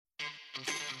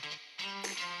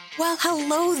Well,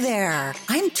 hello there.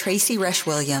 I'm Tracy Resch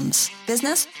Williams,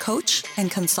 business coach and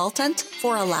consultant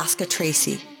for Alaska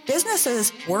Tracy.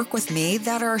 Businesses work with me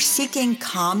that are seeking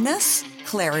calmness,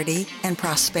 clarity, and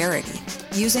prosperity.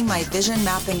 Using my vision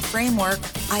mapping framework,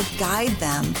 I guide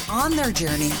them on their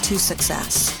journey to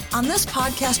success. On this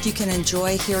podcast, you can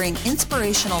enjoy hearing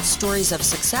inspirational stories of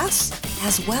success,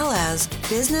 as well as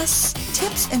business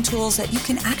tips and tools that you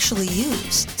can actually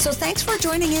use. So thanks for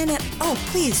joining in, and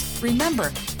please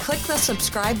remember, click the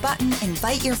subscribe button,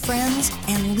 invite your friends,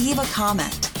 and leave a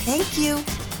comment. Thank you.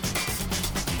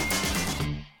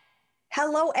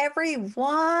 Hello,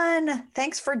 everyone.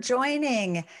 Thanks for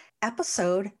joining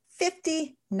episode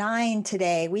 59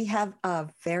 today. We have a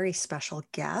very special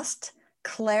guest,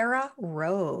 Clara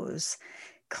Rose.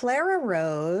 Clara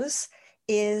Rose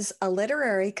is a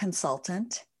literary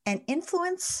consultant and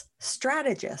influence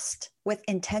strategist with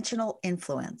Intentional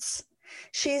Influence.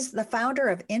 She's the founder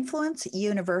of Influence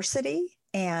University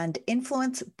and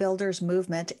Influence Builders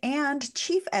Movement and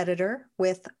chief editor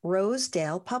with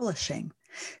Rosedale Publishing.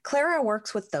 Clara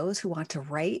works with those who want to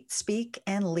write, speak,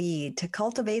 and lead to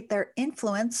cultivate their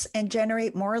influence and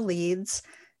generate more leads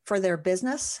for their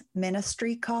business,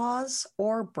 ministry, cause,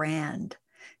 or brand.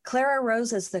 Clara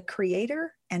Rose is the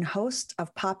creator and host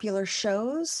of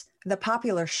the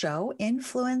popular show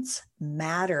Influence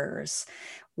Matters.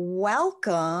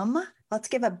 Welcome. Let's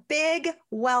give a big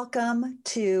welcome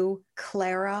to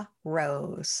Clara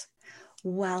Rose.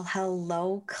 Well,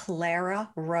 hello, Clara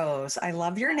Rose. I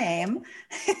love your name.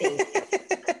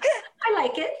 I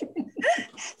like it.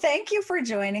 Thank you for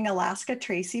joining Alaska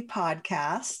Tracy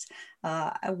podcast.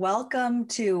 Welcome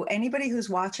to anybody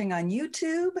who's watching on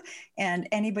YouTube and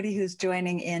anybody who's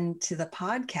joining into the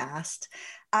podcast.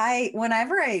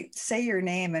 Whenever I say your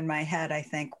name in my head, I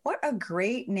think, what a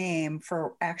great name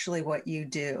for actually what you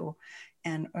do.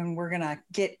 And we're going to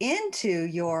get into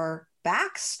your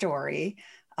backstory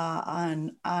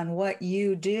on what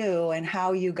you do and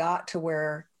how you got to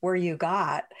where you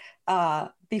got.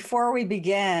 Before we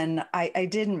begin, I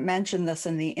didn't mention this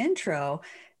in the intro.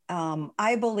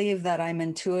 I believe that I'm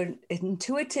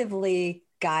intuitively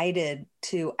guided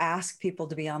to ask people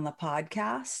to be on the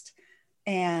podcast.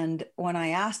 And when I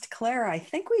asked Clara, I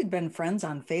think we'd been friends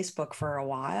on Facebook for a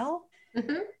while,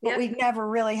 but we'd never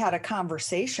really had a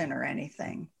conversation or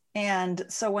anything. And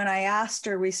so when I asked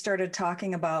her, we started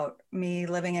talking about me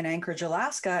living in Anchorage,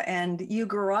 Alaska, and you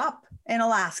grew up in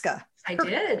Alaska. I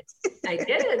did.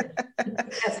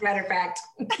 As a matter of fact.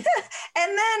 And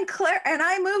then Clara and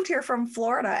I moved here from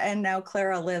Florida, and now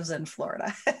Clara lives in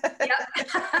Florida. Yep.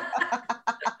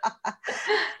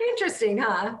 Interesting,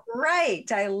 huh?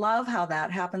 Right. I love how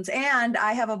that happens. And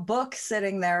I have a book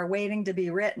sitting there waiting to be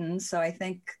written. So I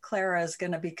think Clara is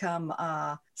going to become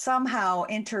somehow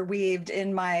interweaved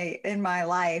in my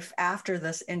life after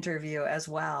this interview as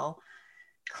well.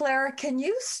 Clara, can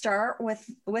you start with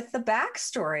the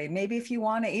backstory? Maybe if you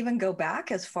want to even go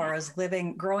back as far as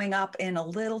growing up in a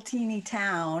little teeny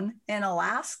town in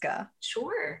Alaska.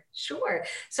 Sure.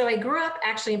 So I grew up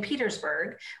actually in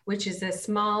Petersburg, which is a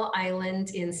small island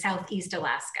in southeast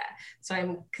Alaska. So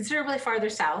I'm considerably farther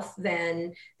south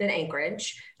than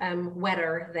Anchorage,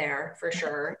 wetter there for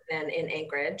sure than in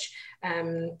Anchorage.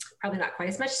 Probably not quite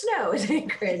as much snow as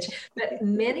Anchorage, but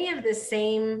many of the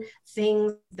same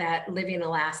things that living in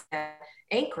Alaska,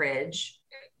 Anchorage,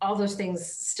 all those things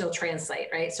still translate,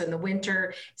 right? So in the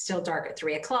winter, it's still dark at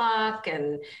 3:00,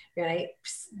 and right,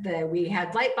 we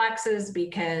had light boxes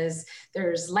because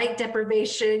there's light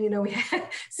deprivation. We had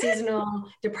seasonal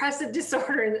depressive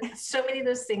disorder, and so many of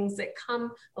those things that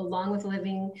come along with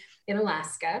living in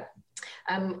Alaska.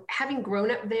 Having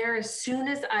grown up there, as soon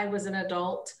as I was an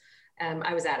adult,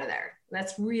 I was out of there.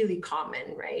 That's really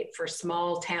common, right? For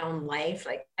small town life.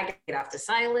 Like, I gotta get off this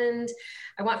island.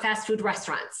 I want fast food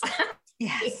restaurants.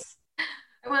 Yes.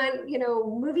 I want,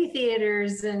 movie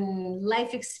theaters and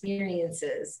life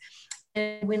experiences.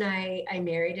 And when I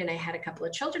married and I had a couple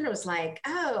of children, it was like,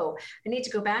 I need to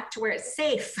go back to where it's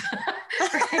safe.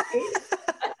 Right?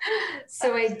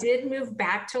 So I did move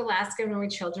back to Alaska when my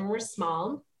children were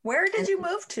small. Where did you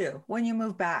move to when you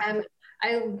moved back?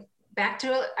 I moved back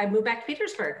to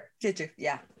Petersburg. Did you?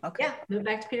 Yeah. Okay. Yeah. Moved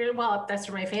back to Petersburg. Well, that's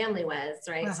where my family was.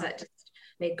 Right. Uh-huh. So that just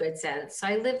made good sense. So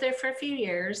I lived there for a few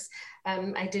years.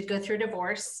 I did go through a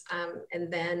divorce.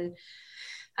 And then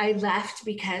I left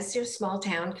because small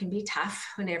town can be tough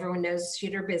when everyone knows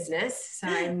your business. So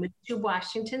I moved to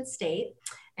Washington State,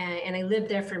 and I lived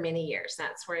there for many years.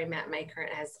 That's where I met my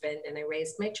current husband, and I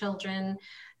raised my children.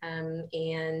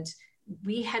 And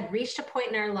we had reached a point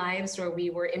in our lives where we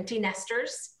were empty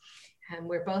nesters.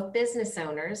 We're both business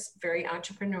owners, very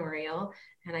entrepreneurial.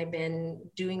 and I've been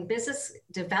doing business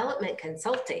development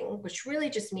consulting, which really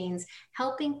just means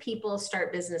helping people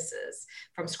start businesses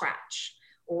from scratch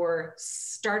or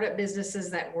startup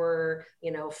businesses that were,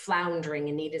 floundering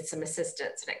and needed some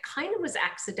assistance. And it kind of was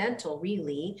accidental,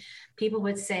 really. People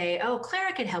would say, oh,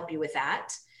 Clara can help you with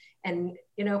that. And,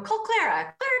 call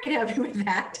Clara. Clara can help you with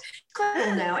that. Clara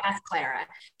will know, ask Clara.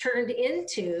 Turned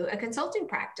into a consulting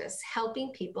practice,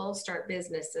 helping people start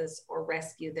businesses or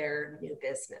rescue their new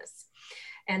business.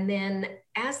 And then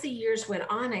as the years went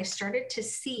on, I started to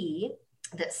see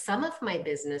that some of my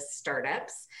business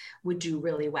startups would do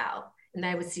really well. And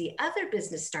I would see other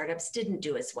business startups didn't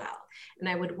do as well. And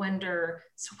I would wonder,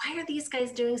 so why are these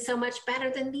guys doing so much better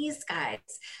than these guys?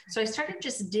 So I started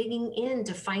just digging in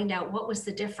to find out what was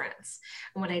the difference.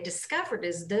 And what I discovered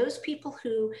is those people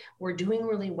who were doing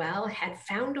really well had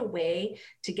found a way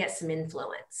to get some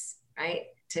influence, right?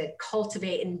 To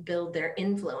cultivate and build their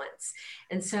influence.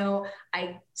 And so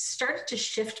I started to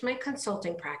shift my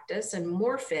consulting practice and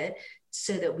morph it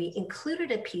so that we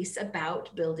included a piece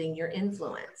about building your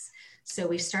influence. So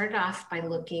we started off by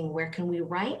looking, where can we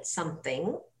write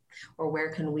something, or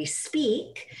where can we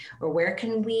speak, or where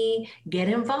can we get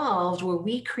involved where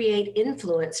we create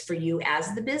influence for you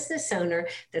as the business owner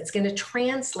that's going to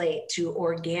translate to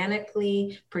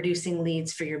organically producing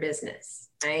leads for your business,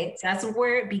 right? So that's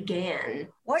where it began.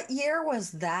 What year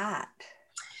was that?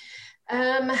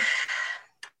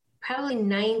 Probably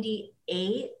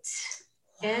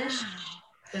 98-ish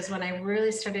was when I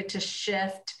really started to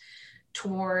shift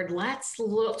toward let's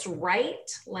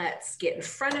write, let's get in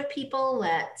front of people,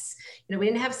 we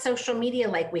didn't have social media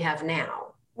like we have now.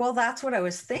 Well, that's what I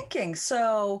was thinking.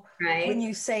 So right. When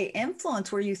you say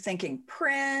influence, were you thinking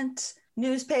print,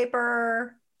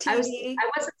 newspaper, TV? I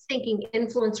wasn't thinking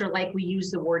influencer like we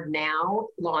use the word now,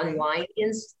 online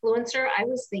influencer. I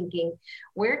was thinking,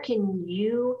 where can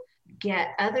you get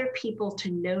other people to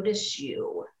notice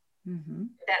you? Mm-hmm.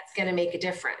 That's going to make a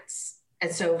difference.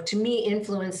 And so to me,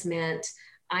 influence meant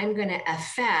I'm going to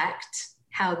affect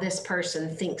how this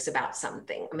person thinks about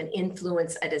something. I'm going to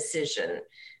influence a decision,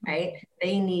 right?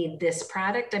 They need this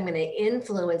product. I'm going to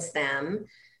influence them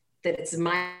that it's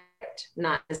my product,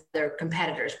 not their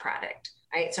competitor's product,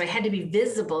 right? So I had to be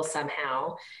visible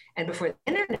somehow. And before the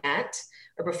internet,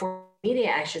 or before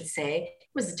media, I should say, it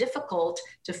was difficult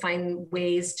to find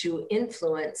ways to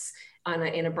influence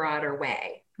in a broader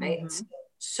way, right? Mm-hmm.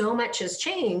 So much has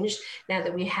changed now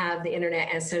that we have the internet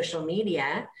and social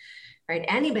media, right?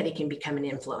 Anybody can become an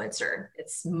influencer.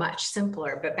 It's much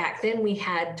simpler. But back then we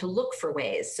had to look for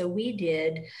ways. So we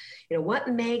did, what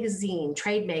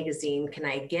trade magazine can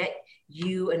I get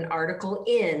you an article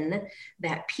in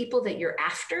that people that you're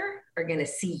after are going to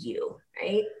see you,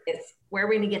 right? It's where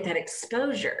we're going to get that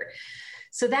exposure.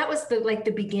 So that was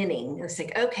the beginning. It's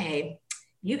like, okay,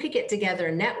 you could get together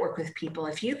and network with people.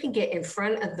 If you can get in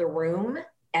front of the room,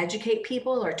 educate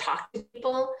people or talk to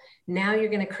people, now you're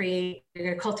going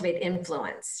to cultivate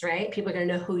influence, right? People are going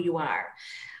to know who you are.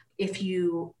 If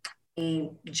you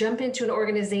jump into an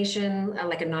organization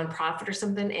like a nonprofit or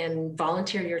something and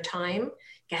volunteer your time,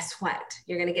 guess what?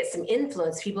 You're going to get some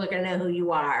influence. People are going to know who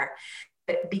you are.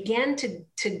 It began to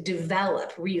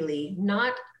develop, really,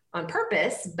 not on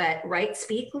purpose, but write,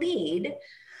 speak, lead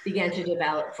began to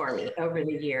develop for me over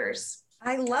the years.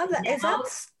 I love that. Is that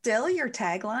still your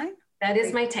tagline? That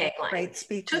is my tagline. Write,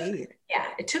 speak, lead. Yeah,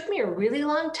 it took me a really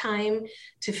long time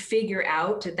to figure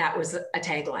out that was a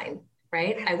tagline,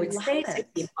 right? I would say to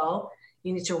people,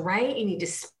 you need to write, you need to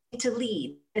speak, to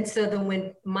lead. And so then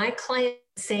when my client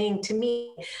is saying to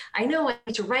me, I know I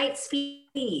need to write, speak,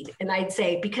 lead. And I'd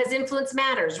say, because influence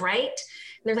matters, right?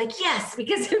 And they're like, yes,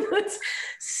 because influence.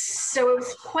 So it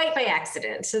was quite by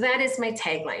accident. So that is my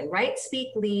tagline, write, speak,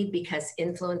 lead, because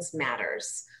influence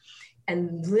matters.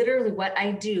 And literally what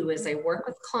I do is I work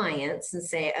with clients and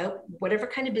say, oh, whatever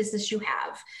kind of business you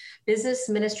have, business,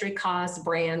 ministry, cause,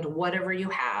 brand, whatever you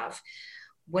have,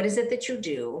 what is it that you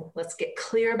do? Let's get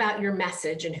clear about your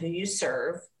message and who you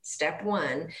serve. Step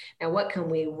one. Now, what can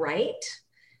we write?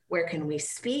 Where can we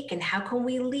speak? And how can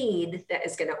we lead that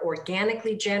is going to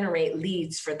organically generate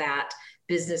leads for that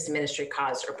business, ministry,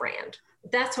 cause, or brand?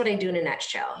 That's what I do in a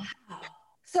nutshell.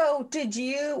 So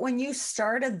when you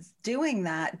started doing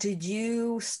that, did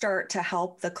you start to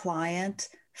help the client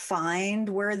find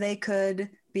where they could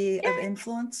be of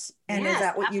influence? And is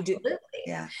that what you do?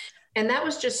 Yeah. And that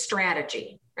was just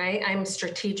strategy, right? I'm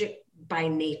strategic by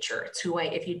nature. It's who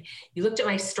if you looked at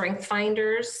my strength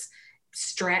finders,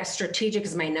 strategic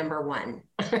is my number one,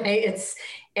 right? It's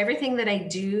everything that I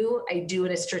do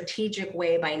in a strategic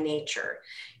way by nature.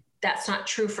 That's not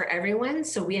true for everyone.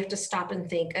 So we have to stop and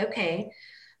think, okay,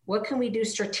 what can we do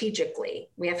strategically?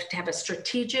 We have to have a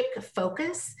strategic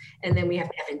focus, and then we have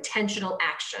to have intentional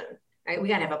action, right? We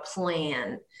got to have a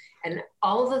plan. And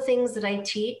all the things that I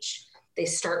teach, they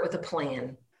start with a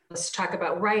plan. Let's talk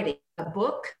about writing a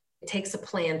book. It takes a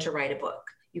plan to write a book.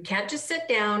 You can't just sit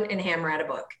down and hammer out a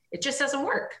book. It just doesn't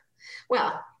work.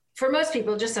 Well, for most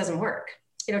people, it just doesn't work.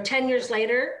 10 years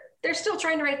later, they're still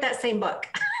trying to write that same book.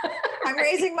 I'm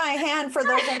raising my hand for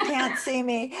those that can't see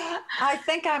me. I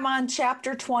think I'm on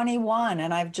chapter 21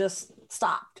 and I've just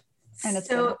stopped. And it's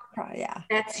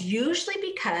that's usually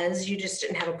because you just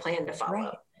didn't have a plan to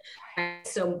follow. Right.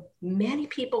 So many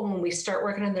people, when we start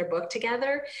working on their book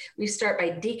together, we start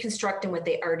by deconstructing what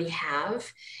they already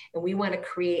have. And we want to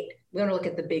look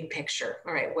at the big picture.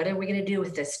 All right, what are we going to do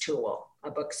with this tool? A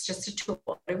book's just a tool.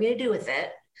 What are we going to do with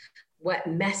it? What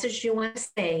message do you want to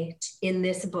say in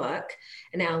this book?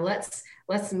 And now let's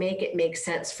make it make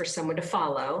sense for someone to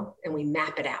follow, and we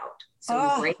map it out.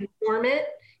 So we brainstorm it,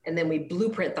 and then we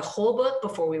blueprint the whole book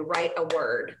before we write a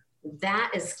word. That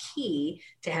is key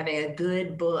to having a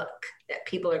good book that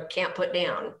people can't put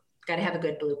down. Got to have a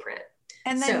good blueprint.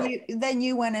 And then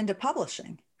you went into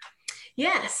publishing.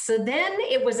 Yes. So then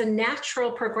it was a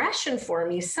natural progression for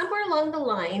me somewhere along the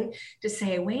line to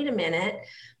say, wait a minute,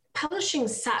 publishing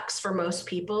sucks for most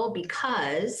people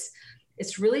because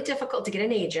it's really difficult to get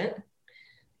an agent.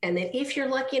 And then if you're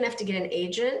lucky enough to get an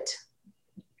agent,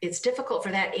 it's difficult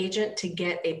for that agent to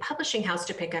get a publishing house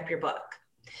to pick up your book.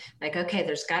 Like, okay,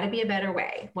 there's got to be a better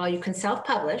way. Well, you can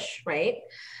self-publish, right?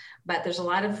 But there's a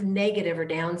lot of negative or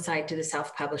downside to the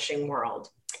self-publishing world.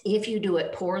 If you do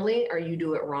it poorly or you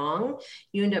do it wrong,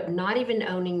 you end up not even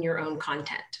owning your own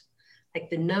content. Like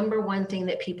the number one thing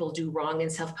that people do wrong in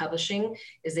self-publishing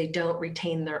is they don't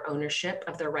retain their ownership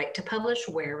of their right to publish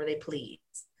wherever they please.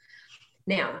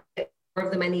 Now, more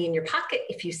of the money in your pocket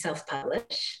if you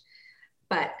self-publish,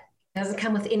 but it doesn't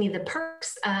come with any of the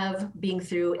perks of being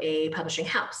through a publishing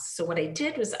house. So what I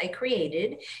did was I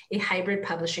created a hybrid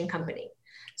publishing company.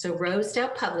 So Rosedale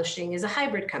Publishing is a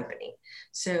hybrid company.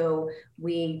 So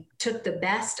we took the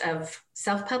best of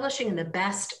self-publishing and the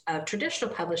best of traditional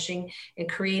publishing and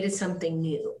created something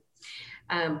new.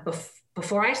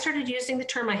 Before I started using the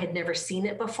term, I had never seen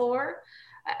it before.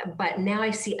 But now I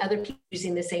see other people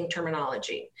using the same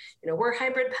terminology. We're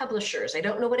hybrid publishers. I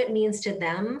don't know what it means to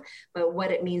them, but what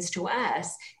it means to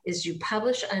us is you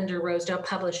publish under Rosedale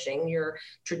Publishing, your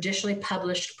traditionally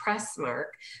published press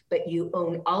mark, but you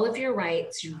own all of your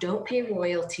rights. You don't pay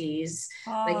royalties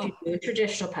like you do in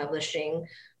traditional publishing.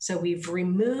 So we've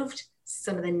removed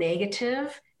some of the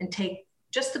negative and take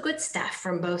just the good stuff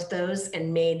from both those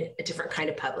and made a different kind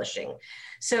of publishing.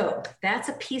 So that's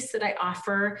a piece that I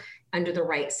offer under the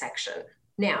right section.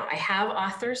 Now, I have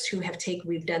authors who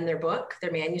we've done their book,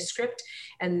 their manuscript,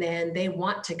 and then they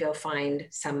want to go find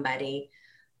somebody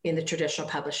in the traditional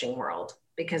publishing world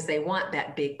because they want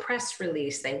that big press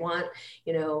release. They want,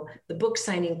 the book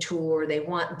signing tour. They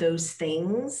want those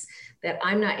things that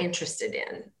I'm not interested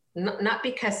in. Not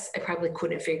because I probably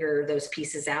couldn't figure those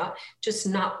pieces out, it's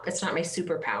not my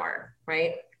superpower,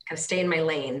 right? Kind of stay in my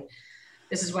lane.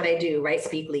 This is what I do, write,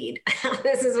 speak, lead.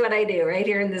 This is what I do right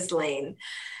here in this lane.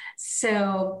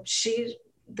 So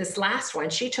this last one,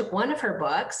 she took one of her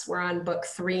books, we're on book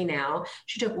 3 now.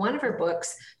 She took one of her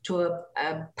books to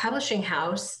a publishing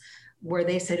house where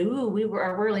they said, ooh, we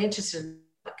are really interested in the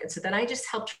book. And so then I just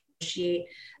helped negotiate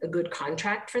a good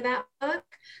contract for that book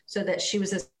so that she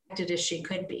was as she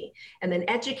could be, and then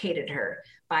educated her.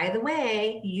 By the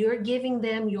way, you're giving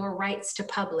them your rights to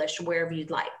publish wherever you'd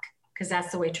like, because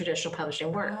that's the way traditional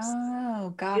publishing works.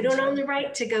 Oh, gotcha. You don't own the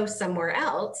right to go somewhere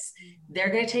else. They're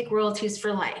going to take royalties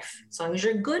for life. As long as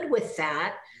you're good with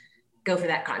that, go for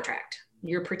that contract.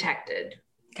 You're protected.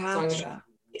 Gotcha.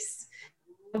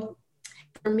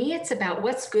 For me, it's about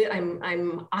what's good.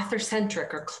 I'm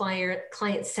author-centric or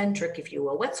client-centric, if you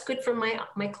will. What's good for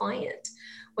my client?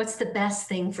 What's the best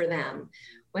thing for them?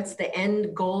 What's the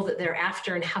end goal that they're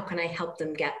after, and how can I help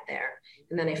them get there?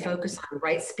 And then I focus on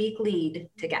write, speak, lead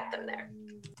to get them there.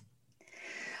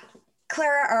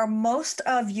 Clara, are most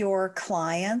of your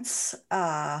clients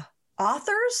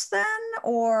authors then,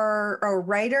 or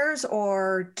writers,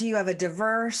 or do you have a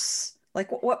diverse,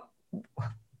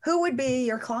 who would be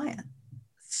your client?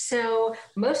 So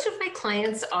most of my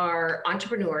clients are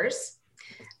entrepreneurs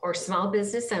or small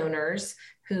business owners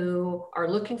who are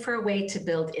looking for a way to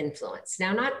build influence.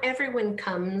 Now, not everyone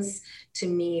comes to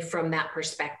me from that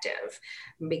perspective,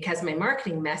 because my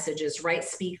marketing message is write,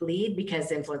 speak, lead, because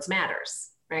influence matters,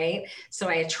 right? So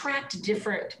I attract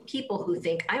different people who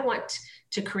think I want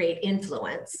to create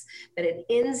influence, but it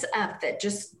ends up that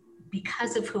just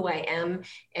because of who I am.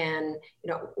 And,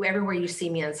 everywhere you see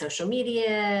me on social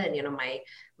media and,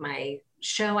 my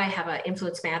show, I have an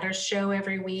Influence Matters show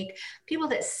every week. People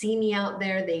that see me out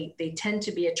there, they tend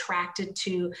to be attracted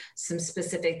to some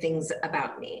specific things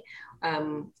about me.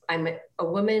 I'm a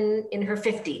woman in her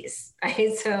 50s,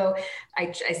 right? So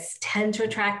I tend to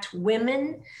attract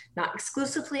women, not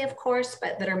exclusively, of course,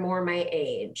 but that are more my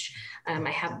age.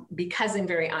 Because I'm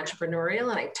very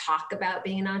entrepreneurial and I talk about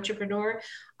being an entrepreneur,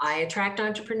 I attract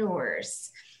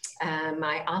entrepreneurs.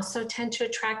 I also tend to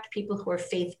attract people who are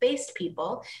faith-based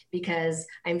people because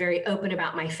I'm very open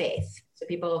about my faith. So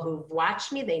people who've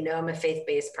watched me, they know I'm a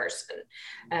faith-based person.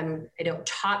 I don't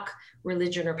talk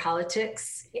religion or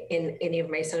politics in any of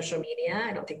my social media.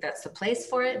 I don't think that's the place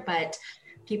for it, but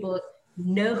people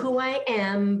know who I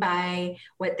am by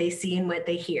what they see and what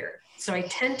they hear. So I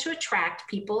tend to attract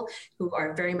people who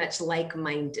are very much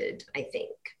like-minded, I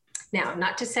think. Now,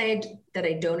 not to say that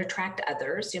I don't attract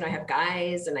others. I have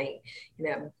guys and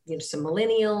some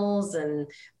millennials,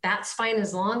 and that's fine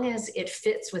as long as it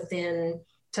fits within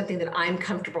something that I'm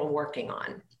comfortable working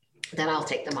on. Then I'll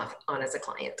take them on as a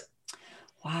client.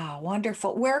 Wow,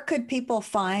 wonderful. Where could people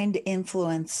find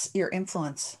your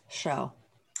influence show?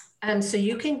 So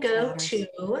you can go to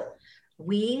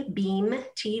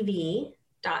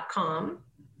webeamtv.com,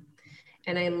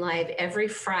 and I'm live every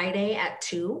Friday at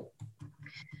 2.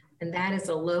 And that is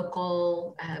a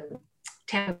local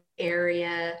Tampa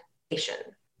area station.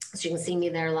 So you can see me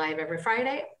there live every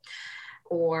Friday,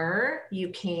 or you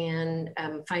can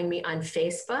find me on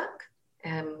Facebook.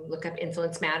 Look up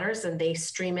Influence Matters, and they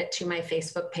stream it to my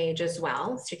Facebook page as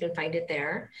well. So you can find it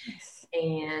there. Nice.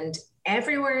 And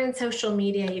everywhere in social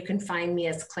media, you can find me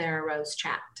as Clara Rose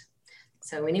Chat.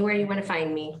 So anywhere you want to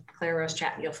find me, Clara Rose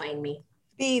Chat, you'll find me.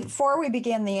 Before we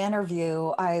began the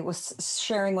interview, I was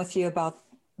sharing with you about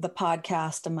the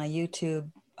podcast and my YouTube.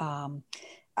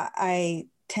 I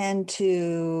tend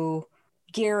to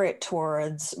gear it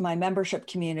towards my membership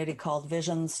community called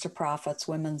Visions to Profits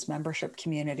Women's Membership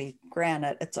Community.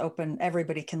 Granted, it's open,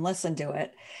 everybody can listen to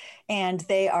it. And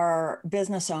they are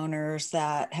business owners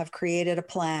that have created a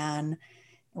plan.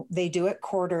 They do it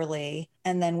quarterly,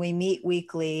 and then we meet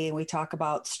weekly and we talk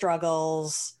about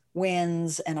struggles,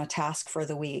 wins, and a task for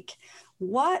the week.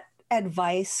 What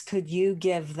advice could you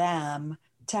give them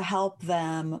to help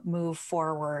them move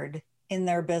forward in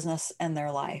their business and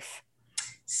their life?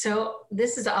 So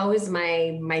this is always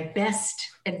my best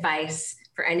advice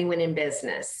for anyone in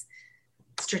business.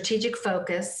 Strategic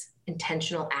focus,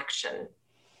 intentional action.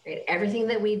 Right? Everything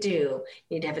that we do, you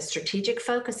need to have a strategic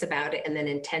focus about it and then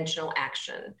intentional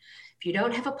action. If you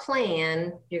don't have a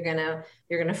plan, you're gonna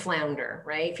flounder,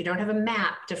 right? If you don't have a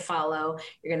map to follow,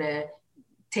 you're gonna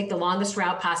take the longest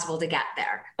route possible to get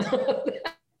there.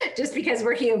 Just because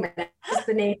we're human, that's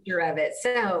the nature of it.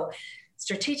 So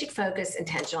strategic focus,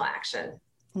 intentional action.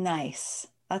 Nice.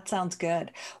 That sounds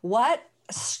good. What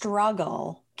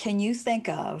struggle can you think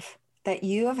of that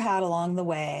you have had along the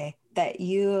way that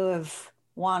you have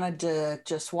wanted to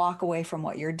just walk away from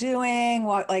what you're doing?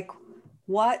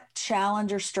 What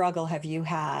challenge or struggle have you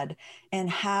had, and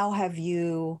how have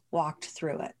you walked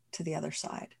through it to the other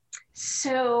side?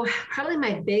 So probably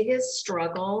my biggest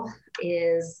struggle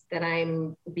is that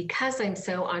because I'm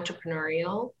so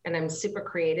entrepreneurial and I'm super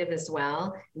creative as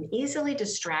well, I'm easily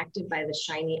distracted by the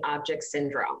shiny object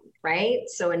syndrome, right?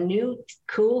 So a new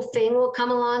cool thing will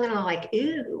come along and I'm like,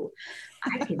 ooh,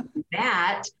 I can do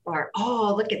that. Or,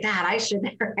 oh, look at that, I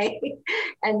should, right?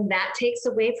 And that takes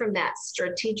away from that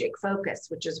strategic focus,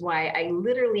 which is why I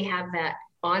literally have that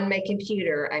on my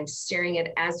computer. I'm staring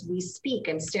at, as we speak,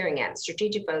 I'm staring at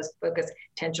strategic focus,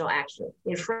 potential action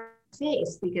in front of my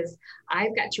face, because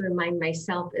I've got to remind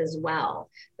myself as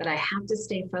well that I have to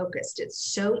stay focused.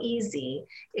 It's so easy,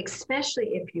 especially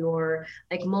if you're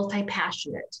like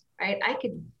multi-passionate, right? I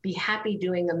could be happy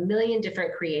doing a million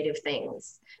different creative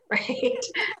things, right?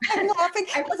 I'm laughing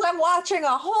because I'm watching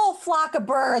a whole flock of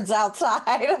birds outside.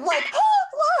 I'm like,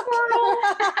 oh,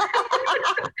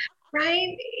 look.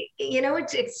 Right? You know,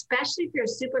 especially if you're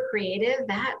super creative,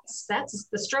 that's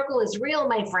the struggle is real,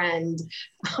 my friend.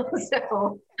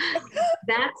 So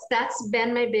that's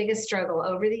been my biggest struggle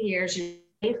over the years.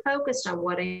 Stay focused on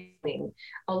what I'm doing.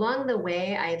 Along the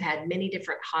way, I've had many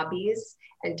different hobbies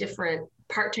and different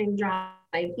part-time jobs.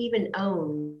 I've even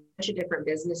owned a bunch of different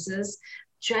businesses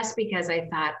just because I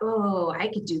thought, oh, I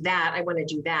could do that. I want to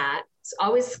do that. It's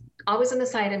always on the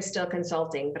side, I'm still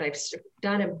consulting, but I've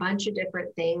done a bunch of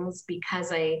different things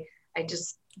because I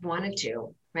just wanted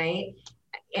to, right?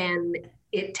 And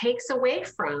it takes away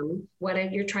from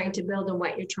what you're trying to build and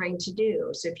what you're trying to do.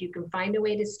 So if you can find a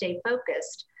way to stay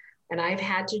focused And I've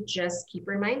had to just keep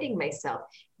reminding myself,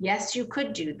 yes, you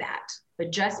could do that,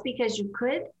 but just because you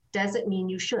could doesn't mean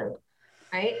you should,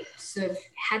 right? So I've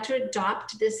had to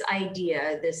adopt this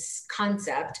idea, this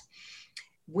concept.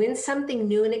 When something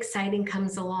new and exciting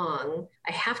comes along,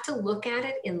 I have to look at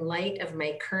it in light of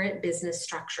my current business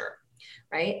structure,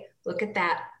 right? Look at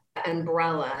that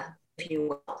umbrella, if you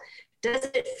will. Does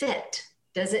it fit?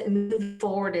 Does it move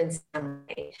forward in some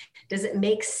way? Does it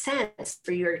make sense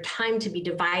for your time to be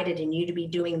divided and you to be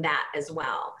doing that as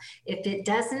well? If it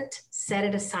doesn't, set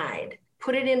it aside.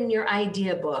 Put it in your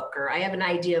idea book, or I have an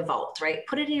idea vault, right?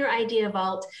 Put it in your idea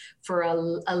vault for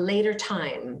a later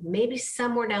time. Maybe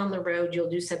somewhere down the road, you'll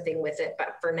do something with it.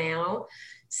 But for now,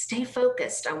 stay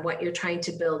focused on what you're trying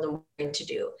to build and trying to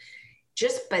do.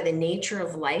 Just by the nature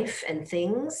of life and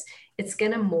things, it's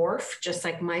going to morph, just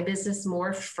like my business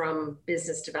morphed from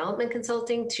business development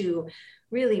consulting to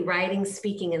really writing,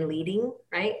 speaking, and leading,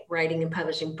 right? Writing and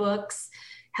publishing books,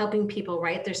 helping people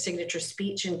write their signature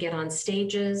speech and get on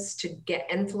stages to get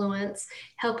influence,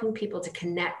 helping people to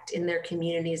connect in their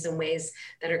communities in ways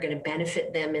that are going to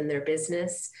benefit them in their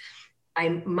business.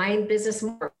 My business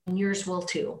more, and yours will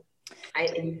too.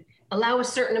 I allow a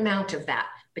certain amount of that,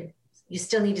 but you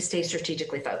still need to stay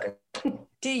strategically focused.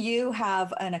 Do you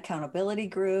have an accountability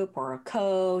group or a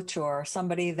coach or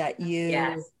somebody that you?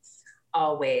 Yes,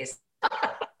 always.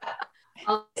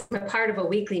 I'm a part of a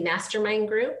weekly mastermind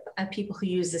group of people who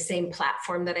use the same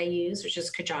platform that I use, which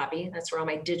is Kajabi. That's where all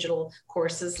my digital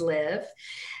courses live.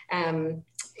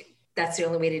 That's the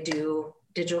only way to do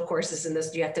digital courses in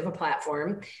this. You have to have a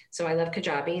platform. So I love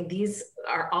Kajabi. These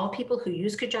are all people who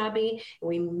use Kajabi. And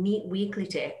we meet weekly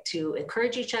to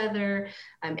encourage each other,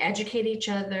 educate each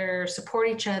other, support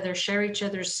each other, share each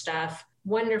other's stuff.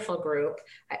 Wonderful group.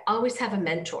 I always have a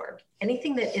mentor.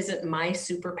 Anything that isn't my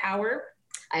superpower,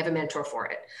 I have a mentor for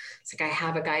it. It's like I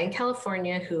have a guy in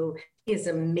California who is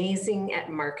amazing at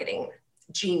marketing,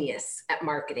 genius at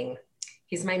marketing.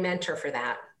 He's my mentor for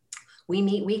that. We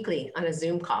meet weekly on a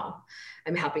Zoom call.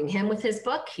 I'm helping him with his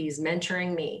book. He's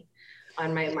mentoring me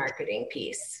on my marketing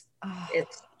piece. Oh.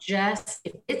 It's just,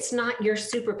 if it's not your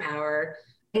superpower,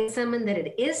 find someone that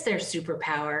it is their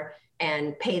superpower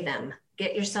and pay them.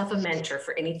 Get yourself a mentor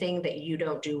for anything that you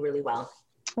don't do really well.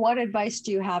 What advice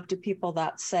do you have to people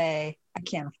that say, I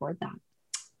can't afford that?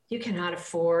 You can't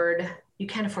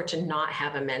afford to not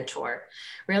have a mentor.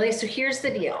 Really? So here's the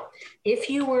deal. If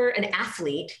you were an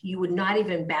athlete, you would not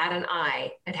even bat an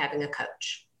eye at having a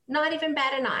coach. Not even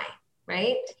bat an eye,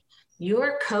 right?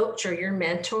 Your coach or your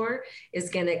mentor is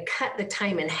going to cut the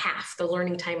time in half, the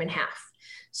learning time in half.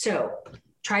 So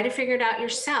try to figure it out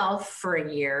yourself for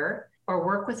a year, or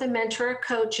work with a mentor or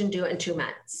coach and do it in 2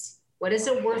 months. What is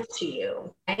it worth to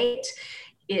you, right?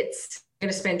 It's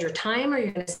going to spend your time or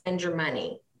you're going to spend your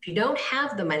money. If you don't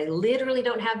have the money, literally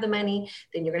don't have the money,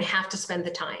 then you're going to have to spend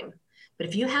the time. But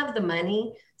if you have the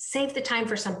money, save the time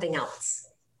for something else.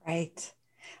 Right.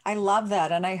 I love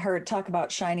that. And I heard talk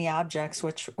about shiny objects,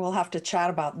 which we'll have to chat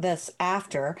about this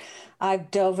after. I've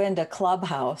dove into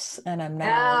Clubhouse and I'm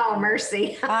now, oh,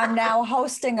 mercy. I'm now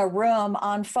hosting a room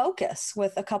on Focus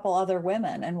with a couple other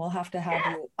women, and we'll have to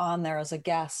have you on there as a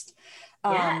guest.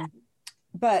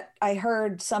 But I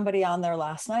heard somebody on there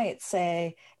last night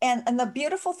say, and the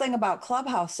beautiful thing about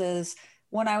Clubhouse is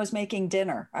when I was making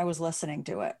dinner, I was listening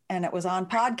to it and it was on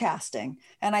podcasting,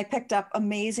 and I picked up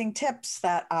amazing tips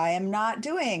that I am not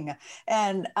doing.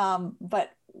 And,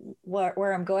 but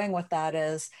where I'm going with that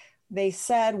is they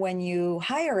said, when you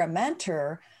hire a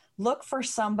mentor, look for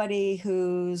somebody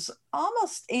who's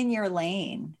almost in your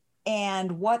lane.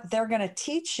 And what they're going to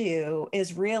teach you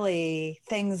is really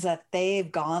things that they've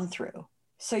gone through.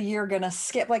 So you're going to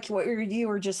skip, like what you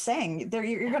were just saying,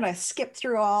 you're going to skip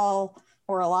through all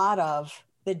or a lot of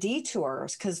the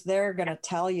detours because they're going to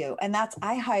tell you. And that's,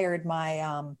 I hired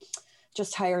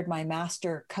just hired my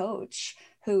master coach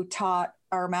who taught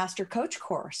our master coach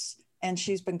course. And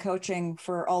she's been coaching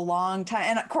for a long time.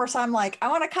 And of course, I'm like, I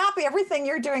want to copy everything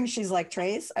you're doing. She's like,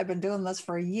 Trace, I've been doing this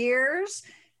for years.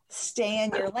 Stay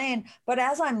in your lane. But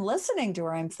as I'm listening to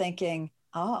her, I'm thinking,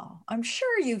 oh, I'm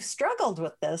sure you've struggled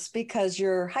with this because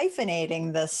you're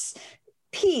hyphenating this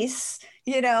piece,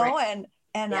 right.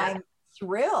 and yeah. I'm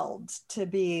thrilled to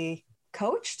be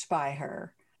coached by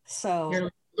her. So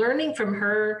you're learning from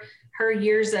her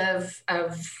years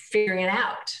of figuring it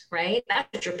out, right? That's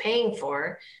what you're paying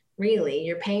for. Really,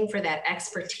 you're paying for that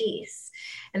expertise.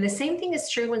 And the same thing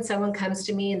is true when someone comes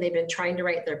to me and they've been trying to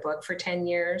write their book for 10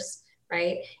 years.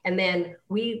 Right. And then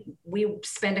we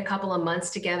spend a couple of months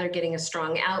together getting a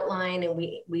strong outline, and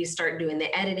we start doing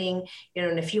the editing,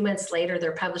 and a few months later,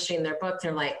 they're publishing their book.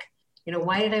 They're like,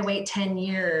 why did I wait 10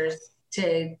 years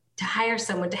to to hire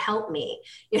someone to help me,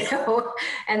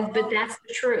 but that's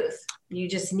the truth. You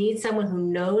just need someone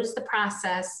who knows the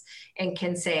process and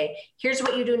can say, here's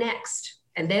what you do next.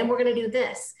 And then we're going to do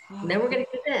this. And then we're going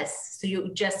to do this. So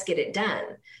you just get it done.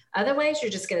 Otherwise, you're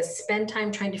just going to spend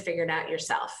time trying to figure it out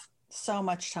yourself. So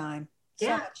much time.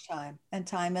 Yeah. So much time. And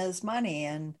time is money.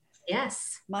 And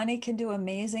yes, money can do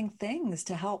amazing things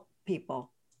to help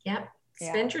people. Yep.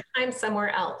 Spend your time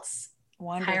somewhere else.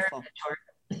 Wonderful.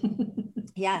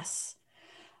 Yes.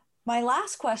 My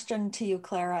last question to you,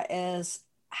 Clara, is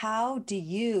how do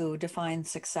you define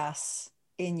success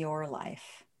in your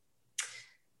life?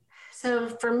 So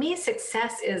for me,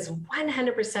 success is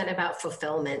 100% about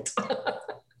fulfillment,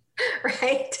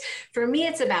 right? For me,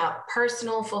 it's about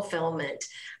personal fulfillment.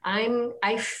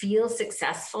 I feel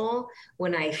successful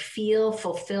when I feel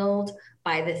fulfilled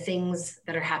by the things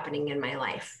that are happening in my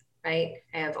life, right?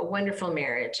 I have a wonderful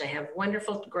marriage. I have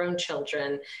wonderful grown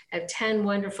children. I have 10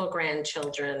 wonderful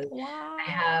grandchildren. Wow. I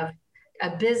have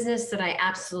a business that I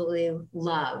absolutely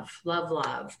love.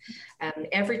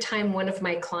 Every time one of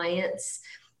my clients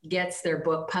gets their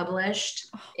book published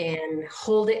and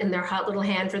hold it in their hot little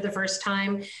hand for the first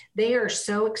time, they are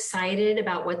so excited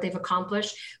about what they've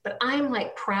accomplished. But I'm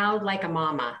like proud like a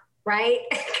mama, right?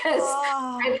 Because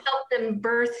I've helped them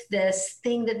birth this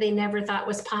thing that they never thought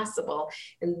was possible.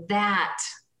 And that's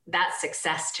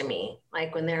success to me.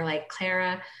 Like when they're like,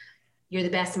 Clara, you're the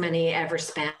best money ever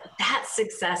spent. That's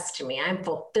success to me. I'm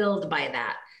fulfilled by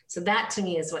that. So that to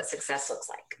me is what success looks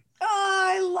like. Oh,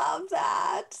 I love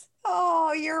that.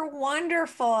 Oh, you're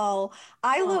wonderful.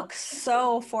 I look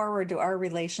so forward to our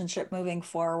relationship moving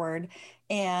forward.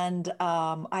 And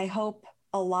I hope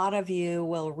a lot of you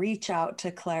will reach out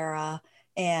to Clara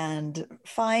and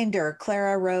find her.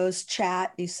 Clara Rose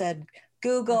Chat. You said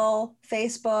Google,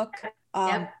 Facebook,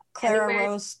 Yep.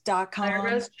 ClaraRose.com. Clara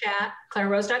Rose Chat.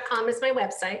 ClaraRose.com is my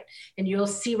website. And you'll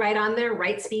see right on there,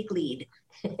 Right Speak Lead.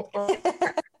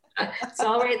 It's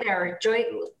all right there.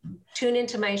 Tune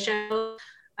into my show.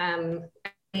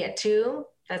 At 2,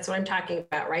 that's what I'm talking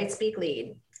about. Right Speak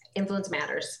Lead. Influence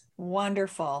matters.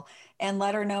 Wonderful. And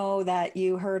let her know that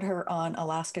you heard her on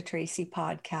Alaska Tracy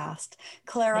podcast.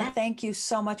 Clara, thank you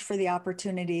so much for the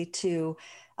opportunity to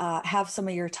have some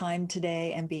of your time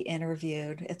today and be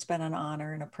interviewed. It's been an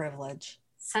honor and a privilege.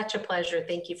 Such a pleasure.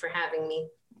 Thank you for having me.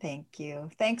 Thank you.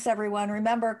 Thanks, everyone.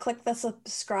 Remember, click the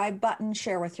subscribe button,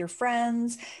 share with your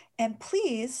friends, and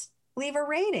please leave a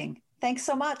rating. Thanks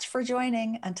so much for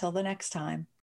joining. Until the next time.